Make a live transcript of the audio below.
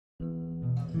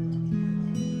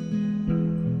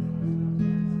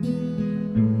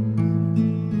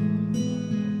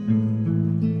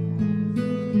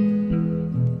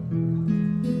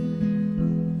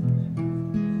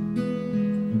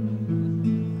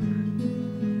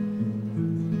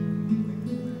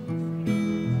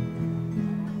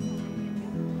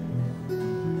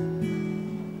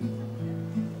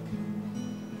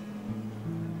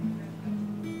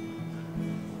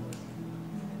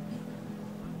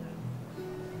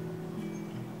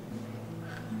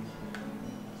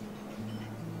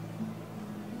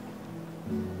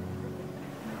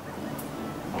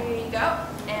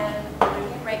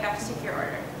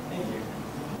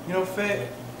You know, Faye,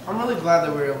 I'm really glad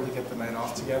that we were able to get the night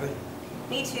off together.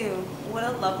 Me too. What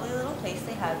a lovely little place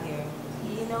they have here.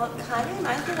 You know, it kind of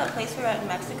reminds me of that place we were at in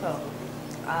Mexico.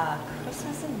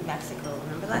 Christmas in Mexico.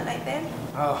 Remember that night, babe?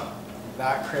 Oh,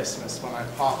 that Christmas when I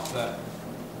popped the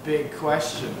big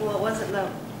question. Well, it wasn't the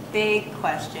big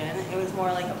question. It was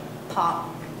more like a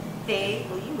pop.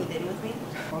 Babe, will you move in with me?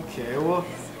 Okay, well,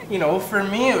 you know, for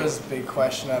me it was a big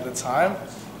question at the time.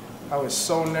 I was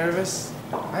so nervous.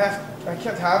 I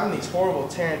kept having these horrible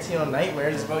Tarantino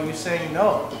nightmares about you saying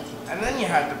no. And then you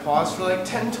had to pause for like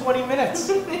 10-20 minutes.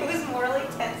 It was more like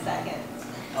 10 seconds.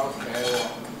 Okay,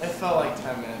 well, it felt like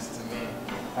 10 minutes to me.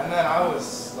 And then I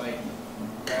was like,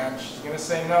 man, she's gonna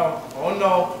say no. Oh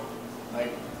no.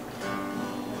 Like,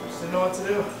 I just didn't know what to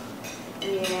do.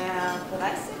 Yeah, but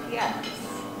I said yes.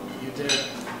 You did.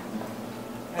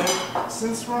 And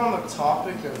since we're on the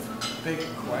topic of big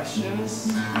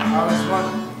questions, I was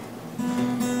wondering.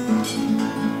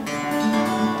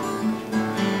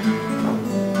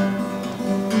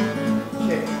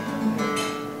 Okay.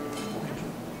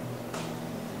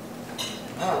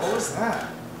 Wow, what was that?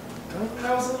 Don't you think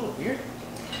that was a little weird?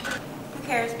 Who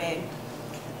cares, babe?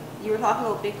 You were talking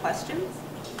about big questions?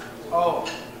 Oh,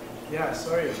 yeah,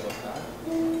 sorry about that.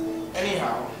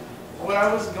 Anyhow, what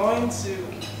I was going to,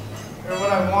 or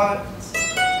what I wanted to,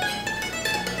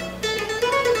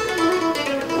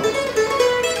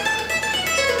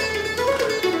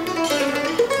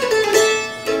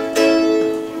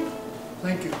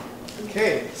 Thank you.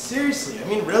 okay, seriously, I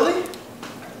mean, really?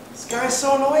 This guy's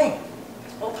so annoying.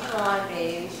 Oh, come on,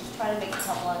 babe. She's trying to make a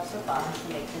couple extra bucks to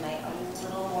make tonight a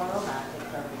little more romantic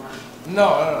for everyone.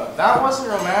 No, that wasn't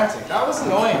romantic. That was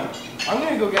annoying. I'm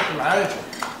gonna go get the manager.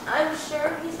 I'm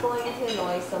sure he's going to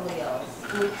annoy somebody else.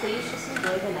 Can we please just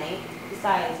enjoy the night?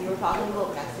 Besides, you were talking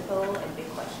about Mexico and big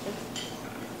questions.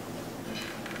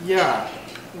 Yeah,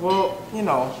 well, you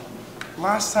know,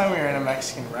 last time we were in a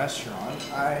Mexican restaurant,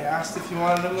 I asked if you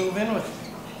wanted to move in with me.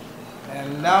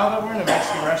 And now that we're in a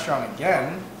Mexican restaurant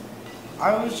again,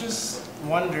 I was just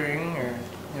wondering, or,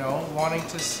 you know, wanting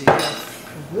to see if...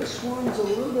 This one's a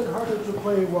little bit harder to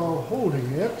play while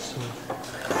holding it, so...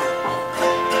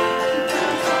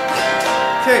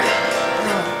 Okay.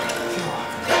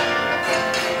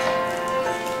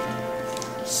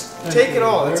 Take it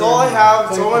all. It's all I have.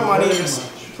 It's all my money. Just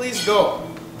please go.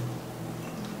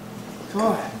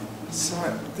 God,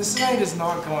 sorry. This night is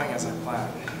not going as I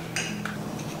planned.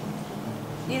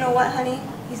 You know what, honey?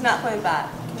 He's not coming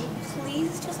back. Can you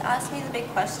please just ask me the big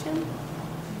question?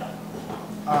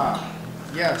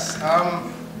 Yes.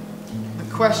 The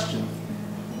question.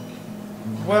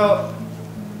 Well,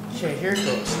 okay, here it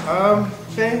goes.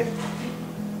 Okay,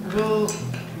 will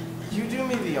you do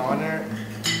me the honor?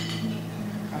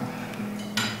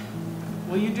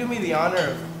 Will you do me the honor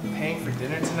of paying for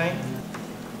dinner tonight?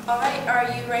 Alright, are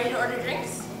you ready to order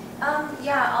drinks?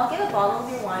 Yeah, I'll get a bottle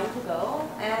of your wine to go,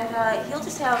 and he'll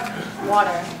just have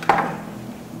water.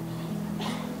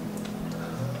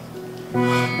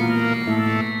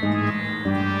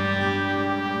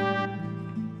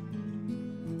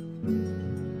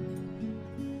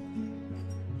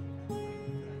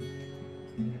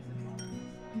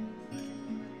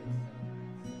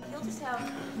 He'll just have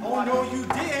water. Oh no, you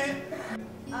didn't!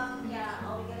 Yeah,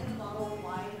 I'll be getting a bottle of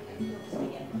wine, and he'll just be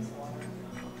getting us water.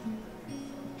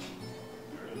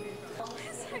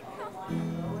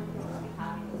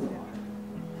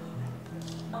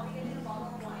 I'll be getting a bottle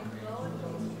of wine to go, and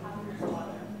he'll just have his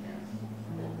water.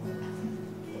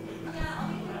 Yeah, I'll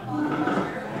be getting a bottle of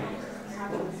wine to go, and he'll just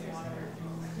have his water.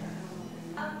 Yeah,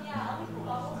 I'll be getting a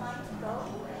bottle of wine to go,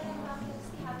 and he'll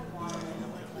just be having water.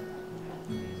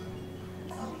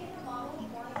 I'll be getting a bottle of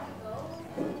wine to go,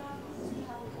 and he'll just be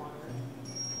having water.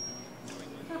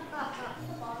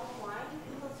 A bottle of wine, and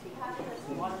he'll just be having this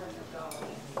water to go.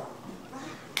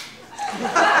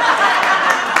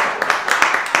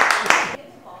 I'll be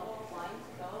getting a bottle of wine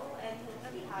to go, and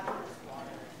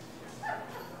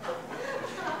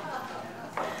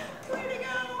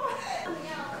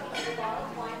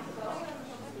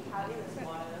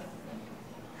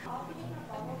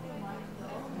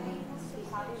he'll just be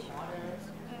having water.